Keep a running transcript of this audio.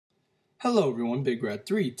Hello everyone, Big Red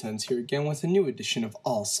 310s here again with a new edition of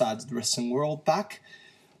All Sides of the Wrestling World, back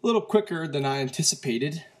a little quicker than I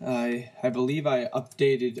anticipated. I believe I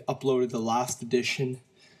uploaded the last edition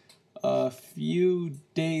a few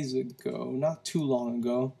days ago, not too long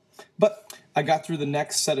ago, but I got through the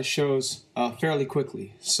next set of shows fairly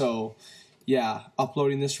quickly. So yeah,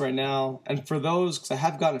 uploading this right now. And for those, because I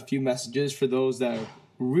have gotten a few messages for those that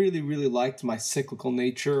really liked my cyclical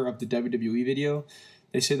nature of the WWE video.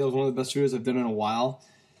 They say that was one of the best videos I've done in a while.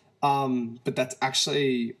 But it's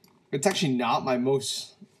actually not my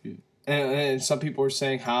most, and some people are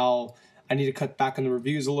saying how I need to cut back on the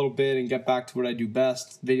reviews a little bit and get back to what I do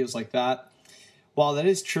best, videos like that. While that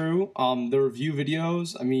is true, the review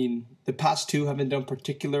videos, I mean, the past two haven't done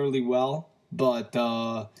particularly well, but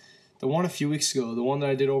the one a few weeks ago, the one that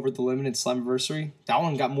I did over the Limited Slammiversary, that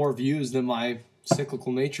one got more views than my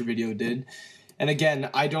cyclical nature video did. And again,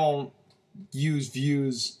 I don't use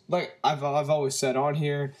views, like I've always said on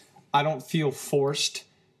here, I don't feel forced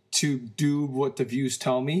to do what the views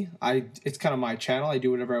tell me. It's kind of my channel, I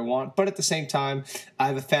do whatever I want, but at the same time I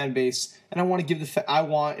have a fan base and I want to give if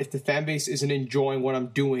the fan base isn't enjoying what I'm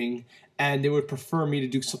doing and they would prefer me to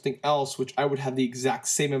do something else which I would have the exact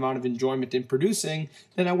same amount of enjoyment in producing,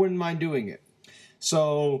 then I wouldn't mind doing it.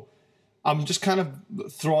 So I'm just kind of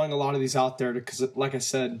throwing a lot of these out there because, like I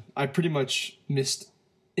said, I pretty much missed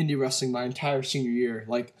indie wrestling my entire senior year.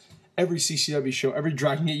 Like every CZW show, every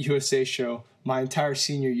Dragon Gate USA show, my entire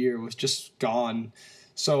senior year was just gone.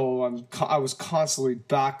 So I was constantly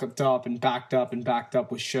backed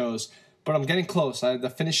up with shows. But I'm getting close. The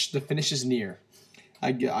finish is near.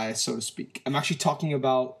 I so to speak. I'm actually talking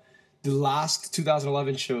about the last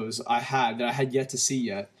 2011 shows I had that I had yet to see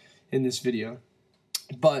yet in this video.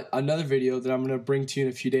 But another video that I'm going to bring to you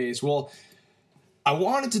in a few days. Well, I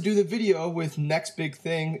wanted to do the video with Next Big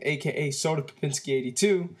Thing, a.k.a. Soda Popinski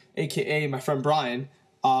 82, a.k.a. my friend Bryan,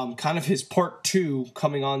 kind of his part 2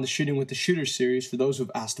 coming on the Shooting with the Shooter series, for those who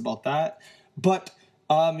have asked about that. But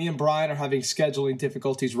me and Bryan are having scheduling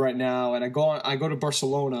difficulties right now, and I go to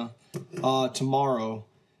Barcelona tomorrow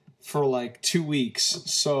for like 2 weeks,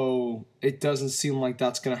 so it doesn't seem like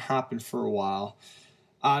that's going to happen for a while.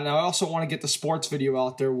 And I also want to get the sports video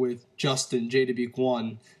out there with Justin,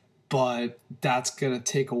 JW1, but that's going to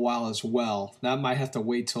take a while as well. That might have to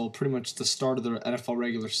wait till pretty much the start of the NFL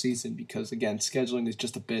regular season because, again, scheduling is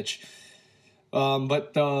just a bitch.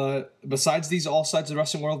 But besides these All Sides of the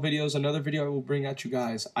Wrestling World videos, another video I will bring at you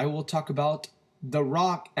guys, I will talk about The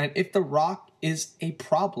Rock and if The Rock is a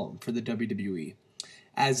problem for the WWE.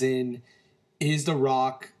 As in, is The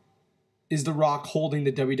Rock holding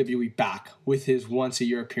the WWE back with his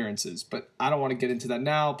once-a-year appearances? But I don't want to get into that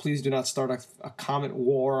now. Please do not start a comment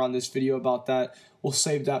war on this video about that. We'll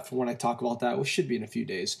save that for when I talk about that, which should be in a few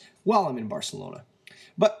days, while I'm in Barcelona.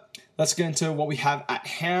 But let's get into what we have at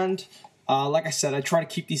hand. Like I said, I try to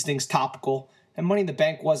keep these things topical, and Money in the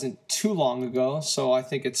Bank wasn't too long ago, so I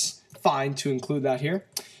think it's fine to include that here.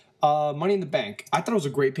 Money in the Bank. I thought it was a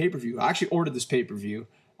great pay-per-view. I actually ordered this pay-per-view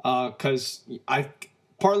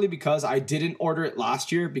partly because I didn't order it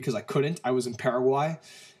last year because I couldn't. I was in Paraguay,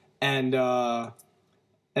 and I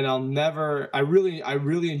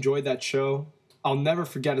really enjoyed that show. I'll never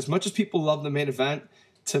forget. As much as people love the main event,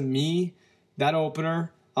 to me, that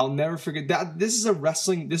opener, I'll never forget that. This is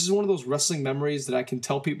one of those wrestling memories that I can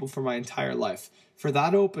tell people for my entire life. For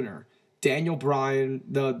that opener, Daniel Bryan,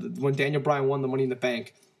 when Daniel Bryan won the Money in the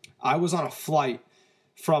Bank, I was on a flight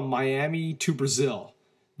from Miami to Brazil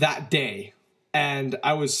that day. And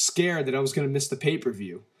I was scared that I was going to miss the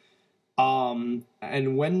pay-per-view. And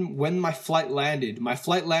when my flight landed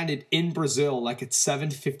in Brazil, like at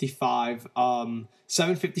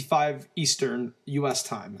 7:55 Eastern U.S.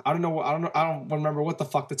 time. I don't remember what the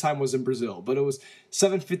fuck the time was in Brazil, but it was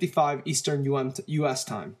 7:55 Eastern U.S.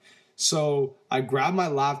 time. So I grabbed my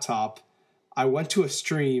laptop, I went to a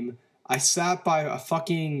stream, I sat by a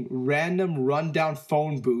fucking random rundown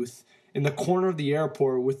phone booth in the corner of the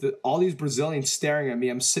airport with all these Brazilians staring at me.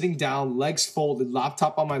 I'm sitting down, legs folded,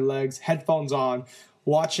 laptop on my legs, headphones on,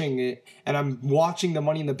 watching it, and I'm watching the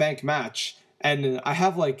Money in the Bank match. And I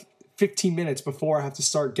have like 15 minutes before I have to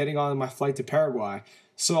start getting on my flight to Paraguay.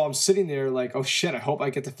 So I'm sitting there like, oh shit, I hope I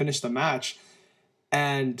get to finish the match.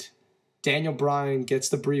 And Daniel Bryan gets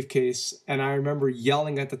the briefcase, and I remember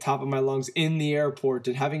yelling at the top of my lungs in the airport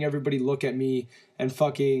and having everybody look at me and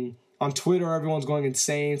fucking... On Twitter, everyone's going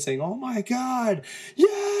insane, saying, oh my God,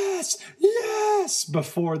 yes, yes,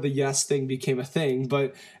 before the yes thing became a thing.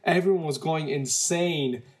 But everyone was going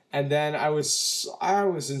insane. And then I was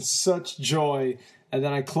in such joy. And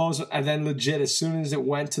then I closed, and then legit, as soon as it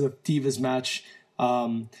went to the Divas match,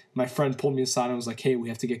 my friend pulled me aside and was like, "Hey, we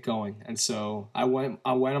have to get going." And so I went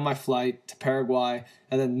on my flight to Paraguay,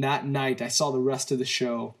 and then that night I saw the rest of the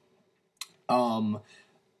show on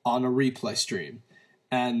a replay stream.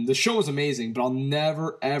 And the show was amazing, but I'll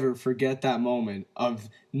never, ever forget that moment of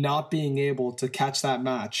not being able to catch that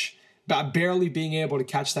match, barely being able to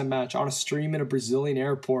catch that match on a stream in a Brazilian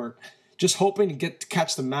airport, just hoping to get to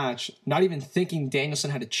catch the match, not even thinking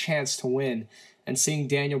Danielson had a chance to win, and seeing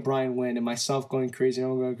Daniel Bryan win and myself going crazy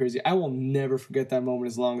and I'm going crazy. I will never forget that moment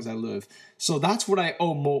as long as I live. So that's what I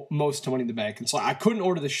owe most to Money in the Bank. And so I couldn't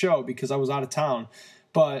order the show because I was out of town.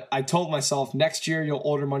 But I told myself next year you'll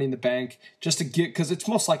order Money in the Bank just to get, because it's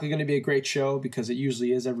most likely going to be a great show because it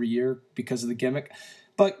usually is every year because of the gimmick.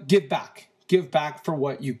 But give back. Give back for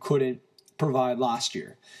what you couldn't provide last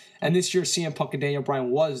year. And this year CM Punk and Daniel Bryan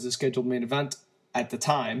was the scheduled main event at the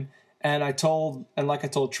time. And like I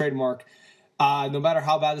told Trademark, no matter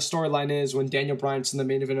how bad the storyline is, when Daniel Bryan's in the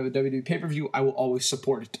main event of a WWE pay-per-view, I will always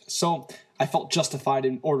support it. So I felt justified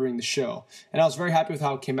in ordering the show. And I was very happy with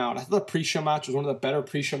how it came out. I thought the pre-show match was one of the better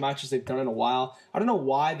pre-show matches they've done in a while. I don't know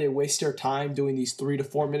why they waste their time doing these 3 to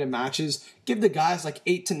 4 minute matches. Give the guys like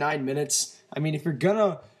 8 to 9 minutes. I mean, if you're going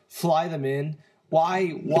to fly them in,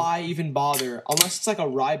 why even bother? Unless it's like a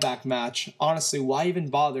Ryback match, honestly, why even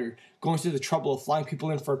bother going through the trouble of flying people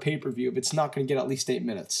in for a pay-per-view if it's not going to get at least 8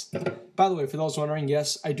 minutes? By the way, for those wondering,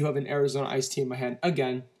 yes, I do have an Arizona iced tea in my hand.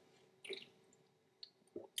 Again,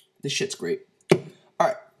 this shit's great. All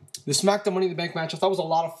right, the Smackdown Money in the Bank match, I thought was a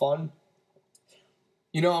lot of fun.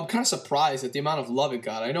 You know, I'm kind of surprised at the amount of love it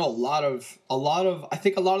got. I know I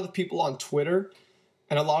think a lot of the people on Twitter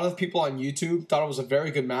and a lot of the people on YouTube thought it was a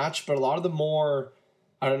very good match, but a lot of the more,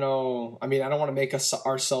 I don't know, I mean, I don't want to make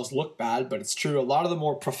ourselves look bad, but it's true. A lot of the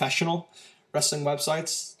more professional wrestling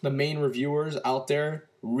websites, the main reviewers out there,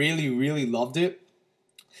 really, really loved it.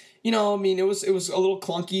 You know, I mean, it was a little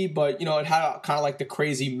clunky, but, you know, it had kind of like the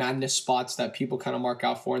crazy madness spots that people kind of mark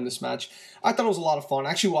out for in this match. I thought it was a lot of fun. I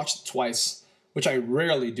actually watched it twice, which I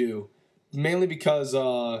rarely do, mainly because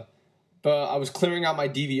but I was clearing out my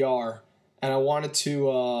DVR, and I wanted to,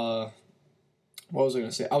 what was I going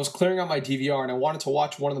to say? I was clearing out my DVR, and I wanted to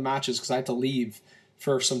watch one of the matches because I had to leave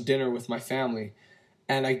for some dinner with my family.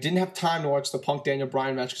 And I didn't have time to watch the Punk Daniel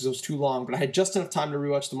Bryan match because it was too long, but I had just enough time to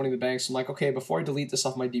rewatch the Money in the Bank. So I'm like, okay, before I delete this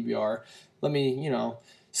off my DVR, let me, you know,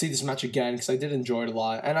 see this match again because I did enjoy it a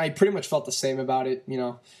lot. And I pretty much felt the same about it, you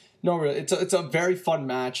know. No, really, it's a very fun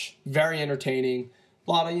match, very entertaining.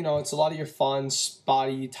 A lot of, you know, it's a lot of your fun,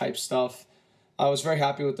 spotty type stuff. I was very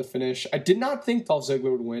happy with the finish. I did not think Dolph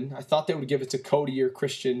Ziggler would win. I thought they would give it to Cody or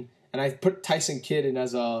Christian, and I put Tyson Kidd in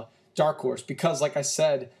as a dark horse because, like I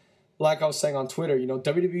was saying on Twitter, you know,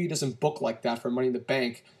 WWE doesn't book like that for Money in the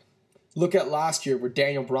Bank. Look at last year where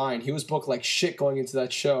Daniel Bryan, he was booked like shit going into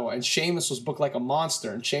that show, and Sheamus was booked like a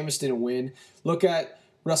monster, and Sheamus didn't win. Look at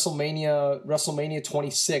WrestleMania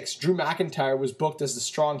 26. Drew McIntyre was booked as the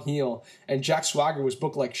strong heel, and Jack Swagger was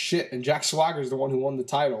booked like shit, and Jack Swagger's the one who won the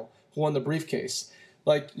title, who won the briefcase.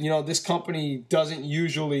 Like, you know, this company doesn't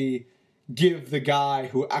usually give the guy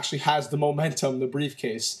who actually has the momentum the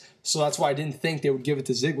briefcase. So that's why I didn't think they would give it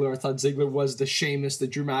to Ziggler. I thought Ziggler was the Sheamus, the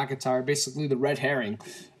Drew McIntyre, basically the red herring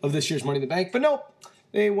of this year's Money in the Bank. But no,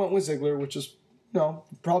 they went with Ziggler, which is, you know,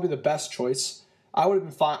 probably the best choice. I would have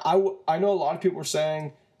been fine. I know a lot of people were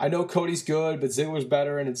saying, I know Cody's good, but Ziggler's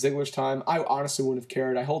better and it's Ziggler's time. I honestly wouldn't have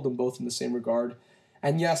cared. I hold them both in the same regard.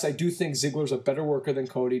 And yes, I do think Ziggler's a better worker than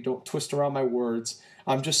Cody. Don't twist around my words.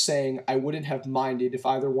 I'm just saying I wouldn't have minded if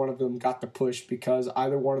either one of them got the push because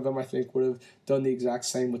either one of them, I think, would have done the exact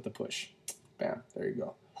same with the push. Bam. There you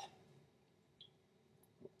go.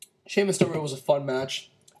 Sheamus Del Rio was a fun match.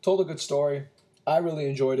 Told a good story. I really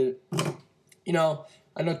enjoyed it. You know,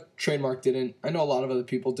 I know Trademark didn't. I know a lot of other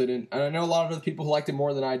people didn't. And I know a lot of other people who liked it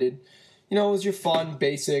more than I did. You know, it was your fun,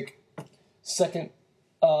 basic,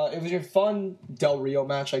 it was your fun Del Rio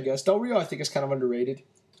match, I guess. Del Rio, I think, is kind of underrated.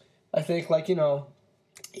 I think, like, you know,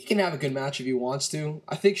 he can have a good match if he wants to.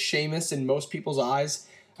 I think Sheamus, in most people's eyes,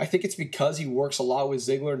 I think it's because he works a lot with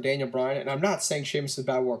Ziggler and Daniel Bryan. And I'm not saying Sheamus is a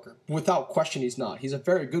bad worker. Without question, he's not. He's a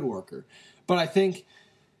very good worker. But I think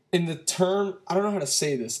in the term, I don't know how to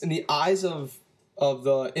say this, in the eyes of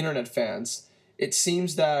the internet fans, it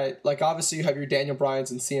seems that, like, obviously you have your Daniel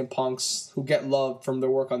Bryans and CM Punks who get love from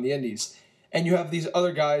their work on the indies. And you have these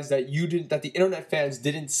other guys that the internet fans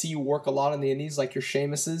didn't see work a lot on the indies, like your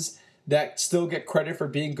Sheamuses, that still get credit for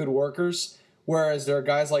being good workers. Whereas there are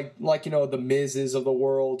guys like you know, the Miz's of the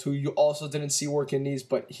world who you also didn't see work indies,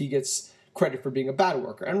 but he gets credit for being a bad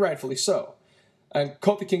worker, and rightfully so. And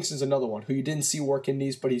Kofi Kingston's another one who you didn't see work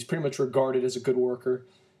indies, but he's pretty much regarded as a good worker.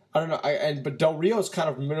 I don't know. But Del Rio is kind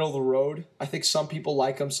of middle of the road. I think some people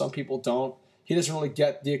like him, some people don't. He doesn't really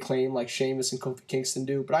get the acclaim like Sheamus and Kofi Kingston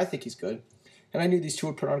do, but I think he's good. And I knew these two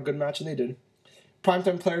would put on a good match, and they did.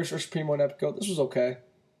 Primetime Players versus Primo and Epico. This was okay.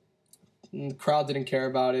 The crowd didn't care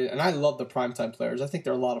about it, and I love the Primetime Players. I think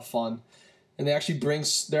they're a lot of fun. And they're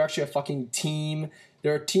actually a fucking team.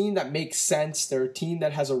 They're a team that makes sense. They're a team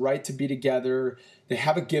that has a right to be together. They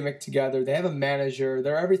have a gimmick together. They have a manager.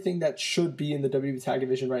 They're everything that should be in the WWE Tag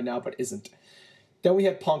Division right now, but isn't. Then we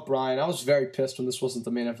had Punk Bryan. I was very pissed when this wasn't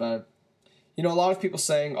the main event. You know, a lot of people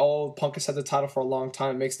saying, oh, Punk has had the title for a long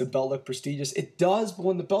time. It makes the belt look prestigious. It does, but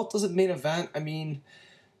when the belt doesn't main event, I mean...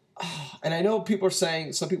 And I know some people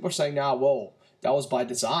are saying now, whoa, that was by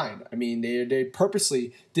design. I mean, they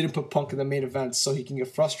purposely didn't put Punk in the main event so he can get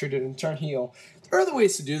frustrated and turn heel. There are other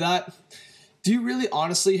ways to do that. Do you really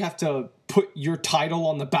honestly have to put your title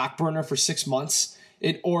on the back burner for 6 months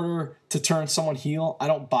in order to turn someone heel? I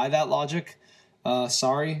don't buy that logic.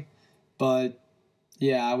 Sorry. But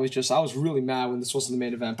yeah, I was really mad when this wasn't the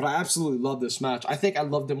main event. But I absolutely love this match. I think I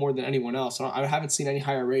loved it more than anyone else. I haven't seen any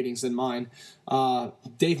higher ratings than mine.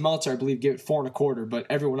 Dave Meltzer, I believe, gave it 4.25, but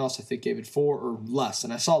everyone else, I think, gave it 4 or less.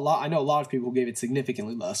 And I know a lot of people who gave it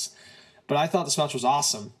significantly less. But I thought this match was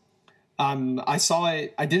awesome. I saw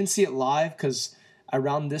it. I didn't see it live because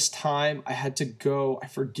around this time I had to go. I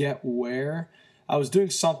forget where. I was doing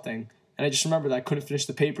something, and I just remember that I couldn't finish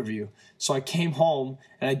the pay-per-view. So I came home,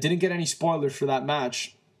 and I didn't get any spoilers for that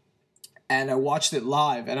match. And I watched it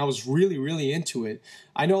live, and I was really, really into it.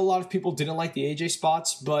 I know a lot of people didn't like the AJ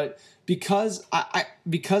spots, but because I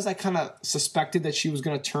kind of suspected that she was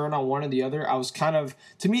going to turn on one or the other, I was kind of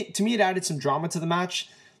to me it added some drama to the match.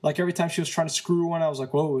 Like every time she was trying to screw one, I was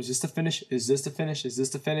like, whoa, is this the finish? Is this the finish? Is this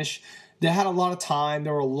the finish? They had a lot of time.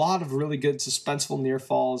 There were a lot of really good suspenseful near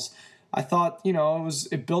falls. I thought,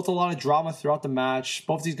 it built a lot of drama throughout the match.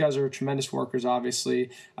 Both these guys are tremendous workers, obviously.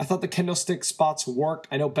 I thought the kendo stick spots worked.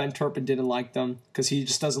 I know Ben Turpin didn't like them because he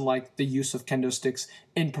just doesn't like the use of kendo sticks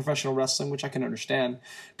in professional wrestling, which I can understand.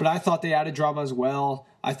 But I thought they added drama as well.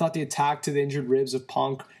 I thought the attack to the injured ribs of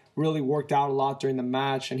Punk really worked out a lot during the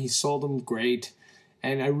match, and he sold them great.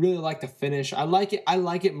 And I really like the finish. I like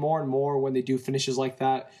it more and more when they do finishes like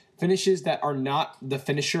that. Finishes that are not the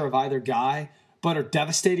finisher of either guy, but are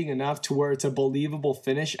devastating enough to where it's a believable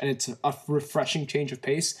finish and it's a refreshing change of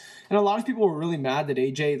pace. And a lot of people were really mad that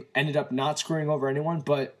AJ ended up not screwing over anyone,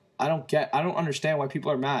 but I don't understand why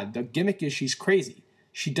people are mad. The gimmick is she's crazy.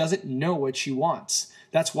 She doesn't know what she wants.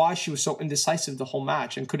 That's why she was so indecisive the whole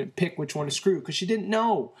match and couldn't pick which one to screw, because she didn't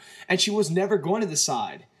know. And she was never going to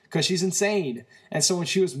decide, because she's insane. And so when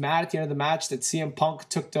she was mad at the end of the match that CM Punk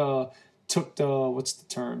took the what's the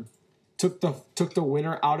term? Took the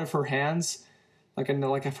winner out of her hands, like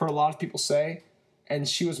I've heard a lot of people say, and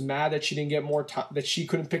she was mad that she didn't get more time, that she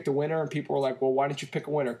couldn't pick the winner, and people were like, well, why didn't you pick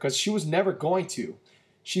a winner? Because she was never going to.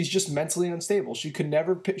 She's just mentally unstable. She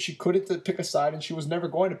couldn't pick a side, and she was never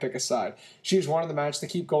going to pick a side. She just wanted the match to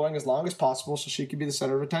keep going as long as possible so she could be the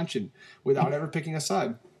center of attention without ever picking a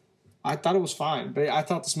side. I thought it was fine, but I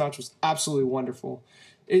thought this match was absolutely wonderful.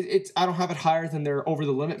 I don't have it higher than their Over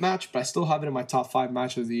the Limit match, but I still have it in my top 5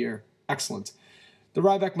 matches of the year. Excellent. The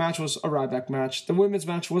Ryback match was a Ryback match. The women's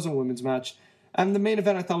match was a women's match. And the main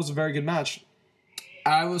event I thought was a very good match.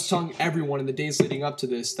 I was telling everyone in the days leading up to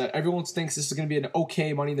this that everyone thinks this is going to be an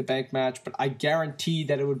okay Money in the Bank match, but I guarantee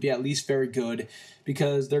that it would be at least very good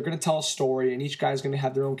because they're going to tell a story and each guy's going to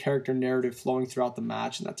have their own character narrative flowing throughout the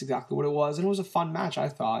match, and that's exactly what it was. And it was a fun match, I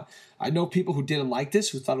thought. I know people who didn't like this,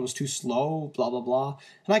 who thought it was too slow, blah, blah, blah,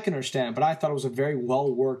 and I can understand, but I thought it was a very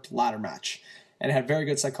well-worked ladder match, and it had very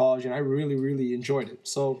good psychology, and I really, really enjoyed it.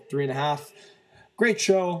 So 3.5. Great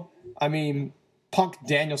show. I mean, Punk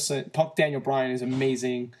Daniel Bryan is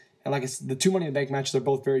amazing. And like I said, the 2 Money in the Bank matches are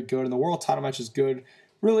both very good. And the world title match is good.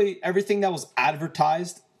 Really, everything that was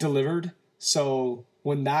advertised delivered. So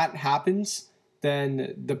when that happens,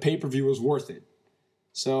 then the pay-per-view was worth it.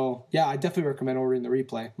 So yeah, I definitely recommend ordering the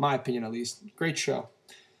replay. My opinion, at least. Great show.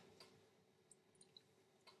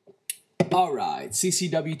 All right,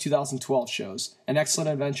 CCW 2012 shows. An Excellent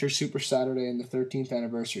Adventure, Super Saturday, and the 13th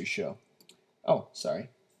Anniversary show. Oh, sorry.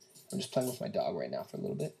 I'm just playing with my dog right now for a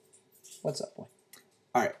little bit. What's up, boy?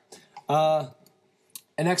 All right.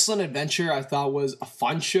 An Excellent Adventure, I thought, was a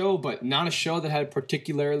fun show, but not a show that had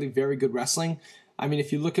particularly very good wrestling. I mean,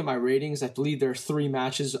 if you look at my ratings, I believe there are 3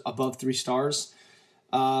 matches above 3 stars.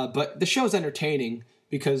 But the show's entertaining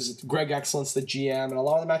because Greg Excellent's the GM, and a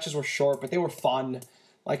lot of the matches were short, but they were fun.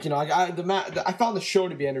 Like, I found the show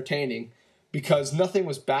to be entertaining because nothing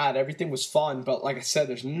was bad. Everything was fun, but like I said,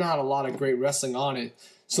 there's not a lot of great wrestling on it.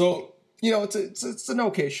 So, it's an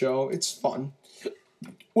okay show. It's fun.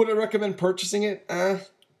 Would I recommend purchasing it? I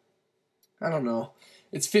don't know.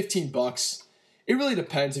 It's $15. It really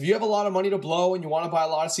depends. If you have a lot of money to blow and you want to buy a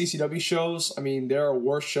lot of CCW shows, I mean, there are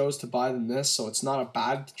worse shows to buy than this, so it's not a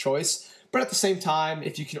bad choice. But at the same time,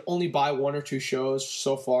 if you can only buy 1 or 2 shows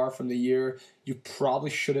so far from the year, you probably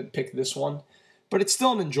shouldn't pick this one. But it's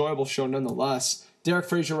still an enjoyable show nonetheless. Derek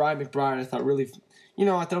Frazier, Ryan McBride, I thought really, I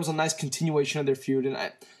thought it was a nice continuation of their feud. And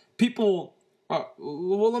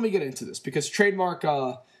well, let me get into this because Trademark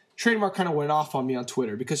kind of went off on me on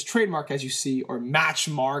Twitter because Trademark, as you see, or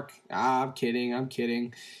Matchmark, I'm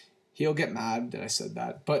kidding. He'll get mad that I said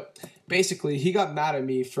that. But basically, he got mad at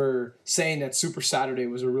me for saying that Super Saturday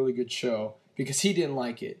was a really good show because he didn't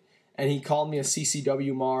like it. And he called me a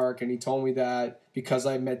CCW mark, and he told me that because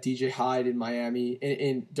I met DJ Hyde in Miami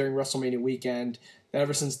during WrestleMania weekend, that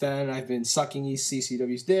ever since then I've been sucking East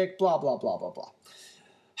CCW's dick, blah, blah, blah, blah, blah.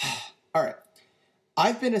 All right.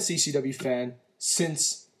 I've been a CCW fan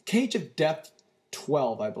since Cage of Death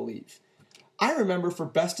 12, I believe. I remember for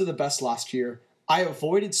Best of the Best last year, I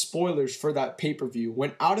avoided spoilers for that pay-per-view,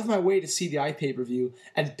 went out of my way to see the pay-per-view,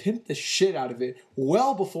 and pimped the shit out of it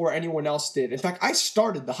well before anyone else did. In fact, I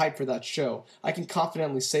started the hype for that show. I can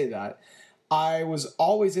confidently say that. I was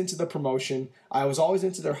always into the promotion. I was always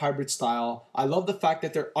into their hybrid style. I love the fact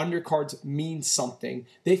that their undercards mean something.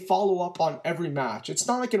 They follow up on every match. It's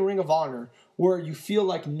not like in Ring of Honor where you feel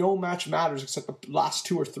like no match matters except the last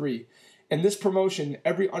 2 or 3. In this promotion,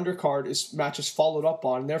 every undercard match is followed up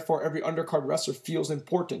on, and therefore every undercard wrestler feels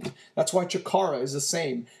important. That's why Chikara is the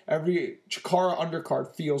same. Every Chikara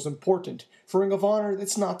undercard feels important. For Ring of Honor,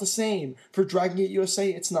 it's not the same. For Dragon Gate USA,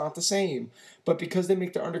 it's not the same. But because they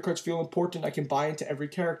make their undercards feel important, I can buy into every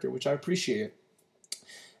character, which I appreciate.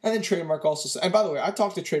 And then Trademark also said, and by the way, I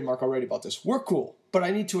talked to Trademark already about this. We're cool, but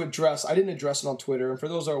I didn't address it on Twitter, and for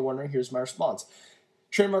those that are wondering, here's my response.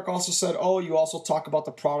 Trademark also said, you also talk about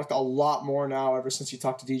the product a lot more now ever since you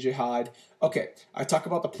talked to DJ Hyde. Okay, I talk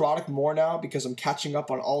about the product more now because I'm catching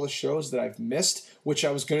up on all the shows that I've missed, which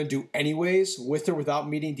I was going to do anyways, with or without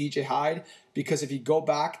meeting DJ Hyde, because if you go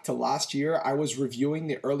back to last year, I was reviewing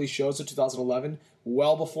the early shows of 2011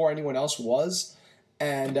 well before anyone else was,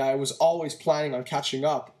 and I was always planning on catching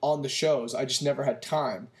up on the shows. I just never had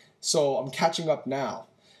time. So I'm catching up now.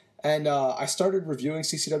 And I started reviewing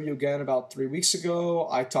CCW again about 3 weeks ago.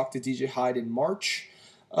 I talked to DJ Hyde in March.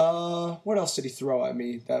 What else did he throw at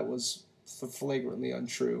me that was flagrantly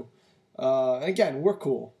untrue? And again, we're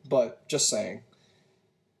cool, but just saying.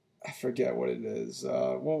 I forget what it is.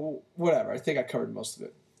 Well, whatever. I think I covered most of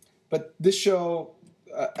it. But this show,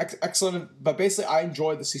 excellent. But basically, I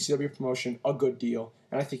enjoyed the CCW promotion a good deal,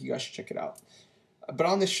 and I think you guys should check it out. But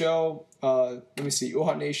on this show, let me see.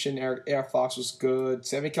 Uhaa Nation, Air Fox was good.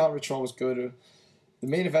 Sami Callihan, Rich Swann was good. The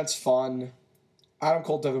main event's fun. Adam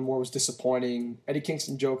Cole, Devin Moore was disappointing. Eddie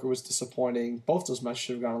Kingston, Joker was disappointing. Both those matches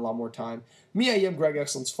should have gotten a lot more time. Mia Yim, Greg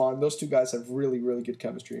Excellent's fun. Those two guys have really, really good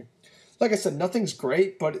chemistry. Like I said, nothing's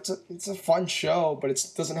great, but it's a fun show. But it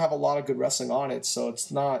doesn't have a lot of good wrestling on it, so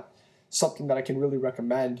it's not something that I can really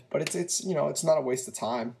recommend. But it's not a waste of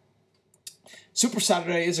time. Super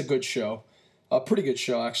Saturday is a good show. A pretty good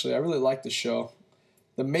show, actually. I really liked the show.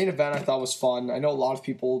 The main event I thought was fun. I know a lot of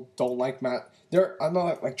people don't like Matt. I'm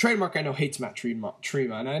not like Trademark. I know hates Matt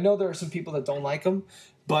Trema, and I know there are some people that don't like him,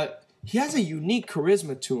 but he has a unique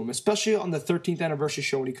charisma to him, especially on the 13th anniversary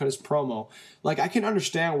show when he cut his promo. Like I can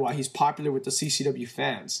understand why he's popular with the CCW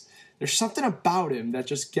fans. There's something about him that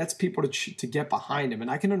just gets people to get behind him, and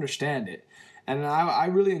I can understand it. And I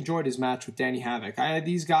really enjoyed his match with Danny Havoc.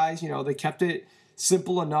 These guys, they kept it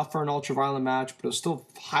simple enough for an ultra-violent match, but it was still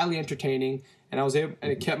highly entertaining, and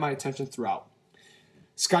it kept my attention throughout.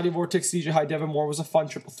 Scotty Vortex, DJ Hyde, Devin Moore was a fun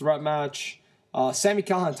triple threat match. Sami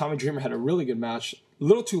Callihan and Tommy Dreamer had a really good match. A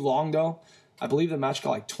little too long, though. I believe the match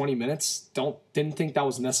got like 20 minutes. Didn't think that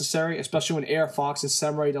was necessary, especially when Air Fox and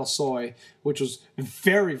Samurai Del Soy, which was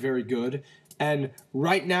very, very good. And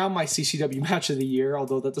right now, my CCW match of the year,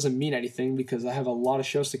 although that doesn't mean anything because I have a lot of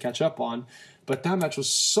shows to catch up on, but that match was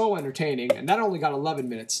so entertaining, and that only got 11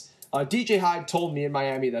 minutes. DJ Hyde told me in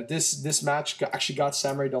Miami that this match actually got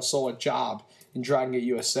Samurai Del Sol a job in Dragon Gate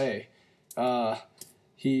USA. I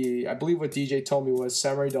believe what DJ told me was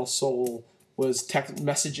Samurai Del Sol was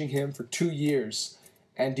messaging him for 2 years,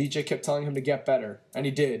 and DJ kept telling him to get better, and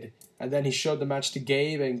he did. And then he showed the match to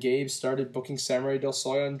Gabe, and Gabe started booking Samurai Del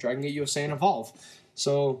Sol on Dragon Gate USA and Evolve.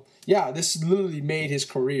 So, yeah, this literally made his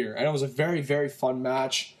career, and it was a very, very fun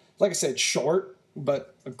match. Like I said, short,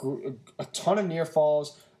 but a ton of near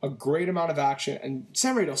falls, a great amount of action, and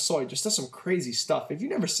Samurai Del Sol just does some crazy stuff. If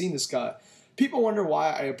you've never seen this guy, People wonder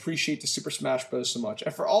why I appreciate the Super Smash Bros. So much.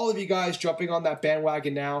 And for all of you guys jumping on that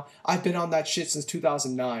bandwagon now, I've been on that shit since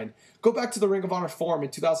 2009. Go back to the Ring of Honor forum in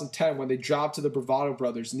 2010 when they dropped to the Bravado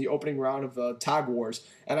Brothers in the opening round of Tag Wars,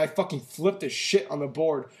 and I fucking flipped this shit on the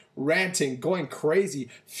board, ranting, going crazy,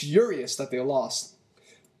 furious that they lost.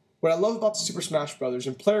 What I love about the Super Smash Brothers,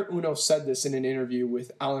 and Player Uno said this in an interview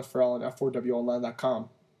with Alan Farrell on F4WOnline.com,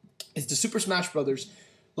 is the Super Smash Brothers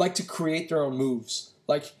like to create their own moves.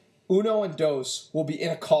 Like, Uno and Dos will be in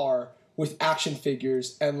a car with action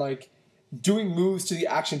figures and, like, doing moves to the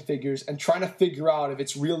action figures and trying to figure out if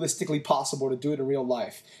it's realistically possible to do it in real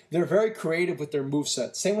life. They're very creative with their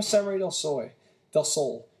moveset. Same with Samurai Del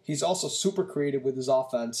Sol. He's also super creative with his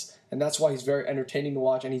offense, and that's why he's very entertaining to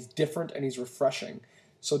watch, and he's different and he's refreshing.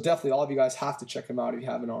 So definitely all of you guys have to check him out if you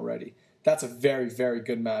haven't already. That's a very, very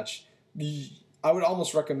good match. I would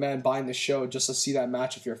almost recommend buying the show just to see that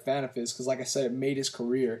match if you're a fan of his, because like I said, it made his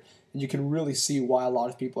career, and you can really see why a lot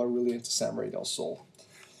of people are really into Samurai Del Sol.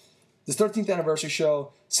 This 13th anniversary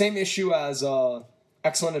show, same issue as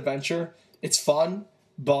Excellent Adventure. It's fun,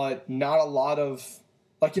 but not a lot of,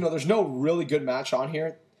 there's no really good match on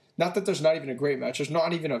here. Not that there's not even a great match. There's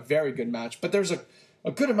not even a very good match, but there's a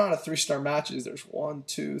good amount of 3-star matches. There's 1,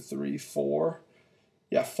 2, 3, 4.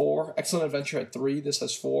 Yeah, 4. Excellent Adventure had 3. This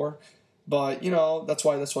has 4. But, that's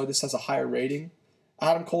why this has a higher rating.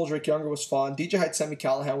 Adam Cole's Rick Younger was fun. DJ Hyde Sami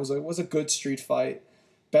Callihan was a good street fight.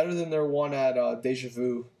 Better than their one at Deja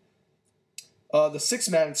Vu. The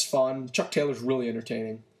 6-man is fun. Chuck Taylor's really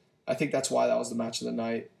entertaining. I think that's why that was the match of the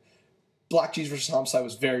night. Black Cheese versus Homicide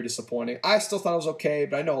was very disappointing. I still thought it was okay,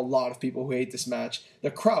 but I know a lot of people who hate this match. The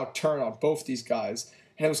crowd turned on both these guys,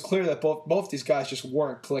 and it was clear that both these guys just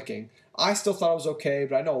weren't clicking. I still thought it was okay,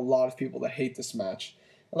 but I know a lot of people that hate this match.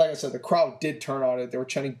 And like I said, the crowd did turn on it. They were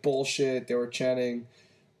chanting bullshit. They were chanting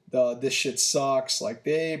this shit sucks. But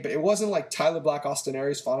it wasn't like Tyler Black Austin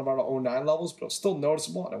Aries fought about 09 levels, but it was still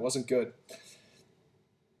noticeable, and it wasn't good.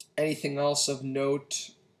 Anything else of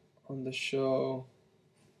note on the show?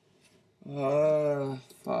 What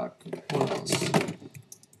else?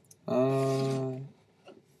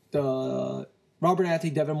 The Robert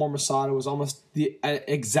Anthony, Devin Moore, Masada was almost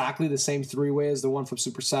exactly the same 3-way as the one from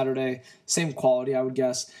Super Saturday. Same quality, I would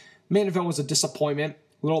guess. Main event was a disappointment,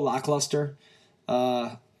 a little lackluster.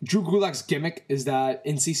 Drew Gulak's gimmick is that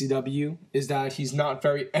in CCW is that he's not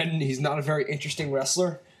a very interesting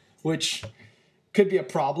wrestler, which could be a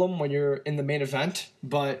problem when you're in the main event,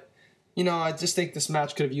 but I just think this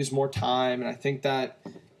match could have used more time, and I think that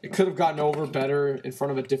it could have gotten over better in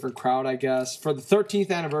front of a different crowd, I guess. For the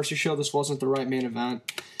 13th anniversary show, this wasn't the right main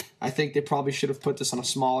event. I think they probably should have put this on a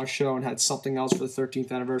smaller show and had something else for the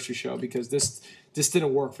 13th anniversary show, because this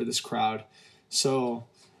didn't work for this crowd. So,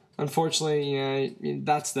 unfortunately,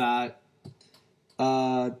 that's that.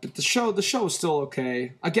 But the show is still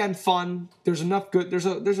okay. Again, fun. There's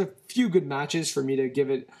a few good matches for me to give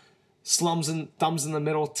it slums and thumbs in the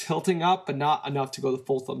middle, tilting up, but not enough to go the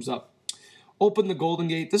full thumbs up. Open the Golden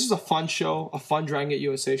Gate. This is a fun show, a fun Dragon Gate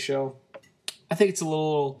USA show. I think it's a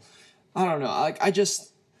little, I don't know.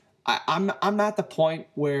 I'm at the point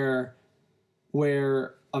where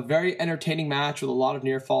a very entertaining match with a lot of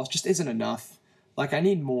near falls just isn't enough. I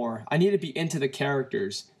need more. I need to be into the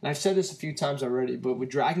characters. And I've said this a few times already, but with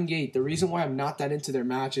Dragon Gate, the reason why I'm not that into their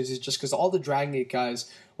matches is just because all the Dragon Gate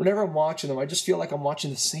guys, whenever I'm watching them, I just feel like I'm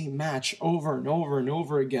watching the same match over and over and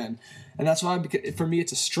over again. And that's why, for me,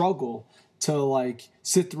 it's a struggle to,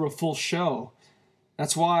 sit through a full show.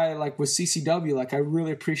 That's why, with CCW, I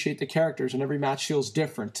really appreciate the characters, and every match feels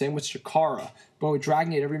different. Same with Cara. But with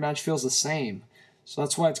Dragon Gate, every match feels the same. So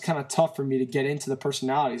that's why it's kind of tough for me to get into the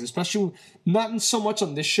personalities, especially not so much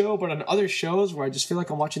on this show, but on other shows where I just feel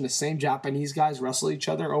like I'm watching the same Japanese guys wrestle each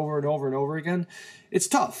other over and over and over again. It's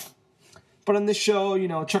tough. But on this show,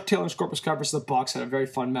 Chuck Taylor and Scorpio Sky versus the Bucks had a very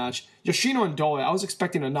fun match. Yoshino and Doi, I was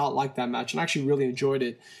expecting to not like that match, and I actually really enjoyed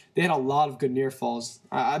it. They had a lot of good near falls.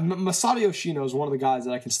 Masato Yoshino is one of the guys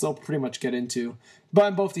that I can still pretty much get into.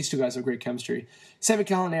 But both these two guys have great chemistry. Sami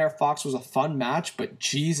Callihan and AR Fox was a fun match, but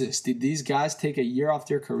Jesus, did these guys take a year off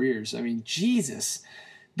their careers? I mean, Jesus.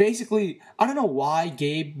 Basically, I don't know why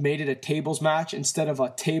Gabe made it a tables match instead of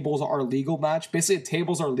a tables are legal match. Basically, a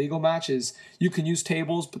tables are legal match is you can use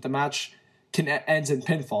tables, but the match ends in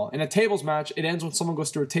pinfall. In a tables match, it ends when someone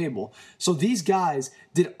goes through a table. So these guys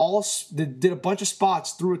did a bunch of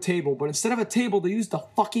spots through a table, but instead of a table, they used the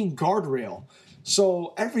fucking guardrail.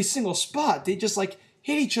 So every single spot, they just hit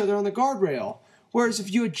each other on the guardrail. Whereas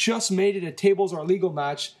if you had just made it a tables are legal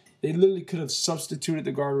match, they literally could have substituted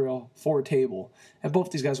the guardrail for a table, and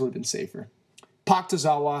both these guys would have been safer. Pac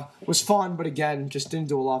Tozawa was fun, but again, just didn't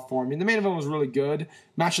do a lot for me. And the main event was really good.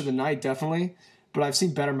 Match of the night, definitely. But I've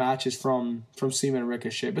seen better matches from Seaman and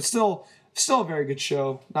Ricochet. But still a very good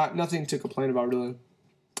show. Nothing to complain about, really.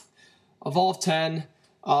 Evolve 10,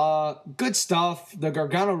 good stuff. The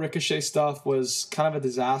Gargano Ricochet stuff was kind of a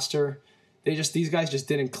disaster. These guys just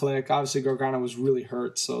didn't click. Obviously, Gargano was really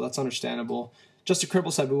hurt, so that's understandable. Just a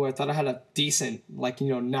Cripple Sabu, I thought I had a decent,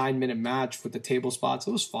 9-minute match with the table spots.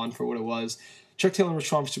 It was fun for what it was. Chuck Taylor and Rich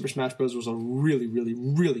Swann for Super Smash Bros. Was a really, really,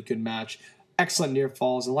 really good match. Excellent near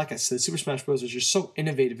falls, and like I said, Super Smash Bros. Was just so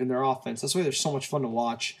innovative in their offense. That's why they're so much fun to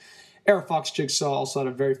watch. Era Fox Jigsaw also had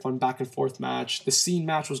a very fun back and forth match. The scene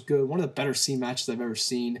match was good. One of the better scene matches I've ever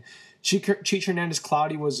seen. Cheech Hernandez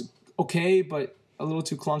Cloudy was okay, but a little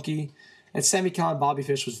too clunky. And Sami Callihan Bobby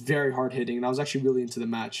Fish was very hard hitting, and I was actually really into the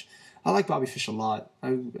match. I like Bobby Fish a lot.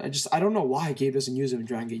 I don't know why Gabe doesn't use him in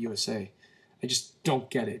Dragon Gate USA. I just don't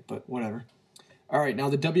get it, but whatever. All right, now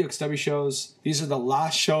the WXW shows. These are the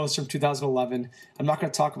last shows from 2011. I'm not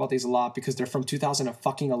going to talk about these a lot because they're from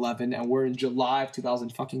 2011, and we're in July of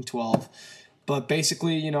 2012. But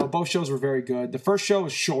basically, both shows were very good. The first show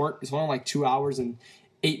was short. It's only 2 hours and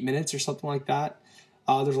 8 minutes or something like that.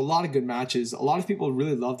 There's a lot of good matches. A lot of people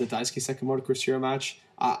really loved the Daisuke Sekimoto Chris Hero match.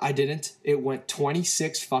 I didn't. It went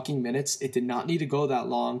 26 fucking minutes. It did not need to go that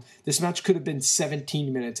long. This match could have been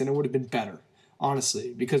 17 minutes, and it would have been better.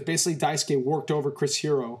 Honestly, because basically Daisuke worked over Chris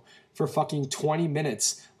Hero for fucking 20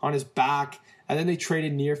 minutes on his back, and then they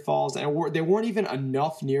traded near falls, and they weren't even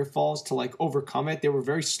enough near falls to overcome it. They were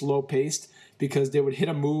very slow paced because they would hit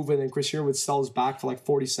a move and then Chris Hero would sell his back for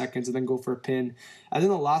 40 seconds and then go for a pin. And then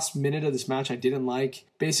the last minute of this match I didn't like.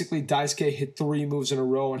 Basically Daisuke hit 3 moves in a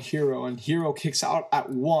row on Hero, and Hero kicks out at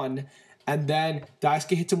 1. And then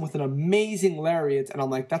Daisuke hits him with an amazing lariat, and I'm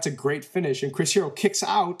like, that's a great finish. And Chris Hero kicks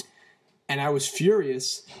out. And I was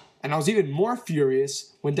furious, and I was even more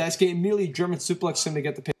furious when Daisuke immediately German suplexed him to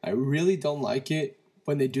get the pin. I really don't like it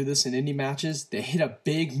when they do this in indie matches. They hit a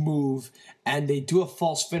big move, and they do a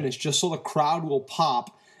false finish just so the crowd will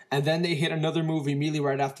pop, and then they hit another move immediately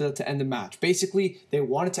right after that to end the match. Basically, they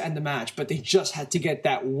wanted to end the match, but they just had to get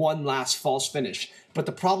that one last false finish. But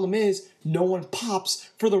the problem is, no one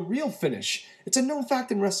pops for the real finish. It's a known fact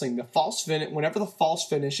in wrestling. Whenever the false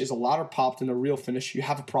finish is a louder pop than the real finish, you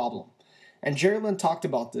have a problem. And Jerry Lynn talked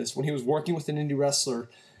about this when he was working with an indie wrestler,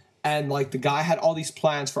 and the guy had all these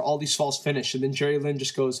plans for all these false finish, and then Jerry Lynn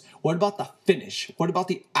just goes, what about the finish? What about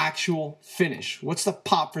the actual finish? What's the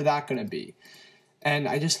pop for that going to be? And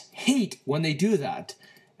I just hate when they do that.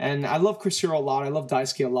 And I love Chris Hero a lot. I love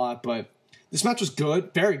Daisuke a lot, but this match was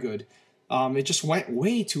good, very good. It just went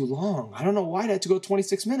way too long. I don't know why it had to go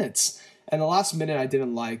 26 minutes. And the last minute I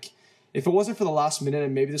didn't like. If it wasn't for the last minute,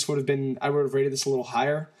 and maybe I would have rated this a little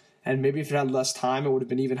higher. And maybe if it had less time, it would have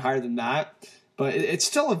been even higher than that. But it's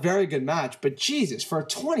still a very good match. But Jesus, for a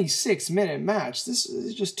 26-minute match, this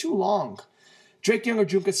is just too long. Drake Young or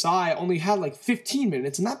Junka Sai only had 15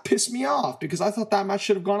 minutes, and that pissed me off because I thought that match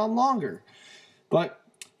should have gone on longer. But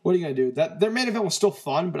what are you going to do? Their main event was still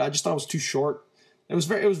fun, but I just thought it was too short. It was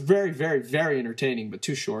very, very, very entertaining, but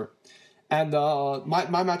too short. And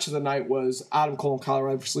my match of the night was Adam Cole and Kyle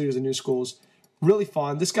O'Reilly versus Leaders of New Schools. Really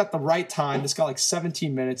fun. This got the right time. This got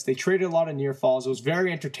 17 minutes. They traded a lot of near falls. It was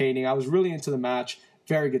very entertaining. I was really into the match.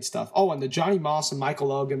 Very good stuff. Oh, and the Johnny Moss and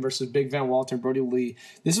Michael Elgin versus Big Van Walter and Brody Lee.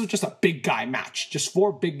 This was just a big guy match. Just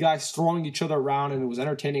 4 big guys throwing each other around, and it was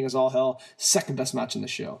entertaining as all hell. Second best match in the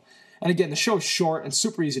show. And again, the show is short and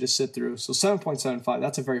super easy to sit through. So 7.75,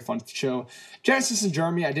 that's a very fun show. Genesis and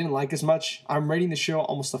Jeremy, I didn't like as much. I'm rating the show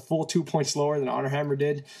almost a full 2 points lower than Honor Hammer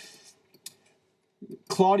did.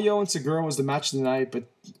 Claudio and Segura was the match of the night, but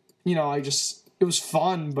it was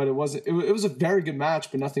fun, but it was a very good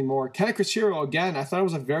match, but nothing more. Ken Chris Hero, again, I thought it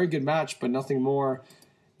was a very good match, but nothing more.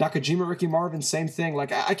 Nakajima, Ricky Marvin, same thing.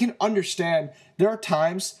 I can understand there are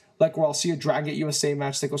times where I'll see a Dragon Gate USA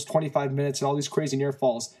match that goes 25 minutes and all these crazy near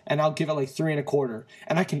falls, and I'll give it 3 1/4,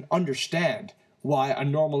 and I can understand why a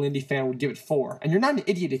normal indie fan would give it 4. And you're not an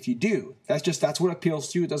idiot if you do. That's what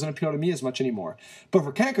appeals to you. It doesn't appeal to me as much anymore. But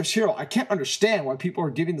for Ken Hero, I can't understand why people are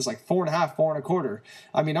giving this 4 1/2, 4 1/4.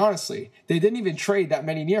 I mean, honestly, they didn't even trade that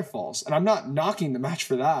many near falls. And I'm not knocking the match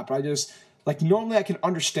for that, but I just, normally I can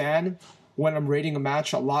understand when I'm rating a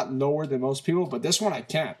match a lot lower than most people, but this one I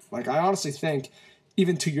can't. I honestly think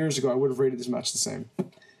even 2 years ago I would have rated this match the same.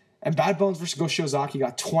 And Bad Bones versus Go Shiozaki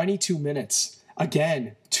got 22 minutes.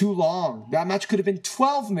 Again, too long. That match could have been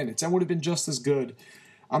 12 minutes and would have been just as good.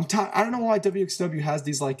 I don't know why WXW has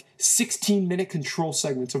these 16-minute control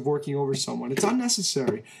segments of working over someone. It's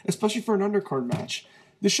unnecessary, especially for an undercard match.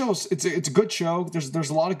 The show's it's a good show. There's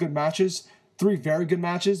a lot of good matches, 3 very good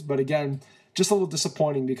matches, but again, just a little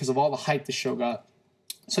disappointing because of all the hype the show got.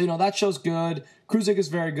 So, that show's good. Cruiserweight is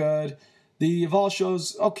very good. The Evolve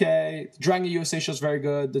show's okay. The Dragon USA show's very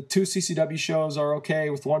good. The 2 CCW shows are okay,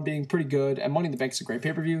 with one being pretty good. And Money in the Bank's a great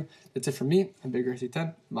pay-per-view. That's it from me. I'm Big Earthy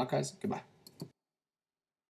 10. I'm out, guys. Goodbye.